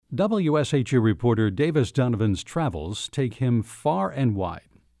WSHU reporter Davis Donovan's travels take him far and wide.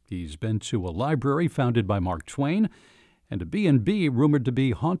 He's been to a library founded by Mark Twain and a B&B rumored to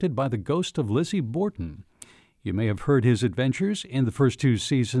be haunted by the ghost of Lizzie Borden. You may have heard his adventures in the first two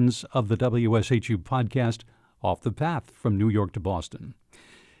seasons of the WSHU podcast, Off the Path, from New York to Boston.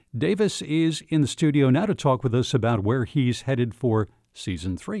 Davis is in the studio now to talk with us about where he's headed for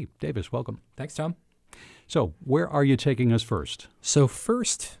Season 3. Davis, welcome. Thanks, Tom. So, where are you taking us first? So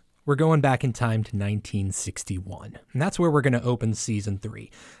first, we're going back in time to 1961, and that's where we're going to open Season 3.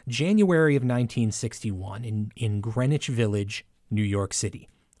 January of 1961 in Greenwich Village, New York City,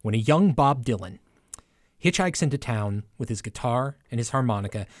 when a young Bob Dylan hitchhikes into town with his guitar and his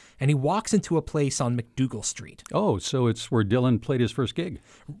harmonica, and he walks into a place on MacDougal Street. Oh, so it's where Dylan played his first gig.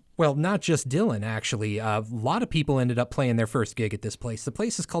 Well, not just Dylan, actually. A lot of people ended up playing their first gig at this place. The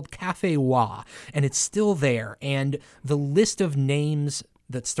place is called Cafe Wha, and it's still there. And the list of names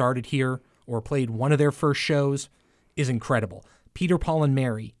that started here or played one of their first shows is incredible. Peter, Paul and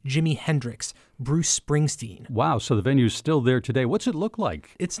Mary, Jimi Hendrix, Bruce Springsteen. Wow, so the venue's still there today. What's it look like?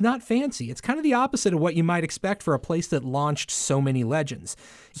 It's not fancy. It's kind of the opposite of what you might expect for a place that launched so many legends.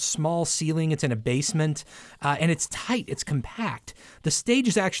 Small ceiling, it's in a basement, and it's tight, it's compact. The stage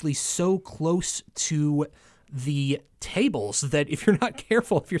is actually so close to the tables that if you're not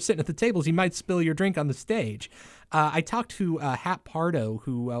careful, if you're sitting at the tables, you might spill your drink on the stage. I talked to Hap Pardo,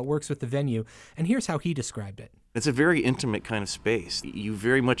 who works with the venue, and here's how he described it. It's a very intimate kind of space. You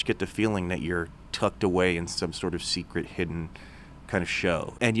very much get the feeling that you're tucked away in some sort of secret, hidden kind of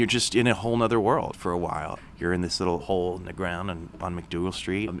show. And you're just in a whole nother world for a while. You're in this little hole in the ground on MacDougal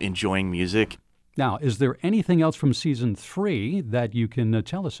Street, enjoying music. Now, is there anything else from Season 3 that you can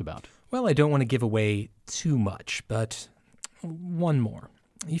tell us about? Well, I don't want to give away too much, but one more.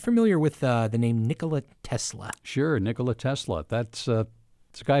 Are you familiar with the name Nikola Tesla? Sure, Nikola Tesla.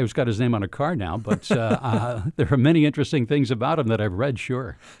 It's a guy who's got his name on a car now, but there are many interesting things about him that I've read,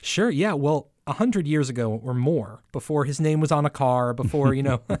 sure. Sure, yeah. Well, 100 years ago or more, before his name was on a car, before,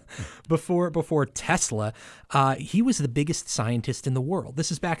 before Tesla, he was the biggest scientist in the world.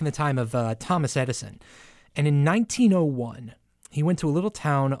 This is back in the time of Thomas Edison. And in 1901, he went to a little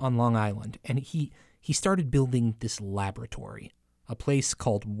town on Long Island, and he started building this laboratory. A place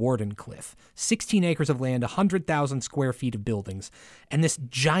called Wardenclyffe, 16 acres of land, 100,000 square feet of buildings, and this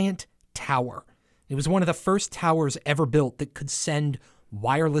giant tower. It was one of the first towers ever built that could send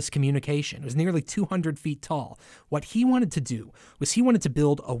wireless communication. It was nearly 200 feet tall. What he wanted to do was he wanted to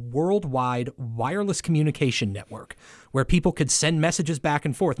build a worldwide wireless communication network where people could send messages back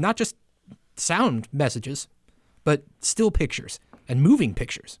and forth, not just sound messages, but still pictures and moving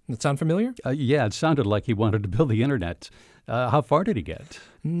pictures. Does that sound familiar? Yeah, it sounded like he wanted to build the internet. How far did he get?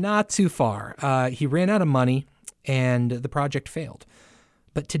 Not too far. He ran out of money, and the project failed.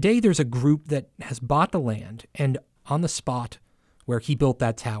 But today there's a group that has bought the land, and on the spot where he built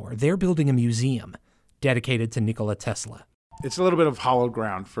that tower, they're building a museum dedicated to Nikola Tesla. It's a little bit of hallowed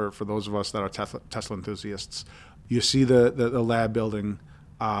ground for those of us that are Tesla enthusiasts. You see the lab building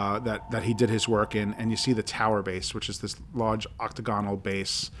that he did his work in, and you see the tower base, which is this large octagonal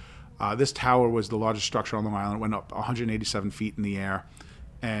base. This tower was the largest structure on Long Island. It went up 187 feet in the air,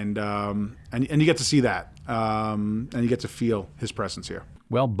 and you get to see that, and you get to feel his presence here.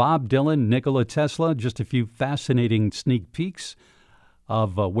 Well, Bob Dylan, Nikola Tesla, just a few fascinating sneak peeks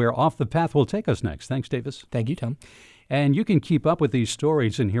of where Off the Path will take us next. Thanks, Davis. Thank you, Tom. And you can keep up with these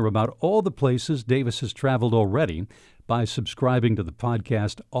stories and hear about all the places Davis has traveled already by subscribing to the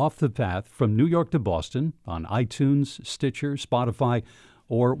podcast Off the Path from New York to Boston on iTunes, Stitcher, Spotify,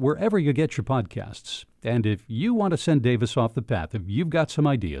 or wherever you get your podcasts. And if you want to send Davis off the path, if you've got some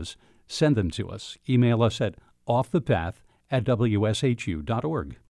ideas, send them to us. Email us at offthepath@wshu.org.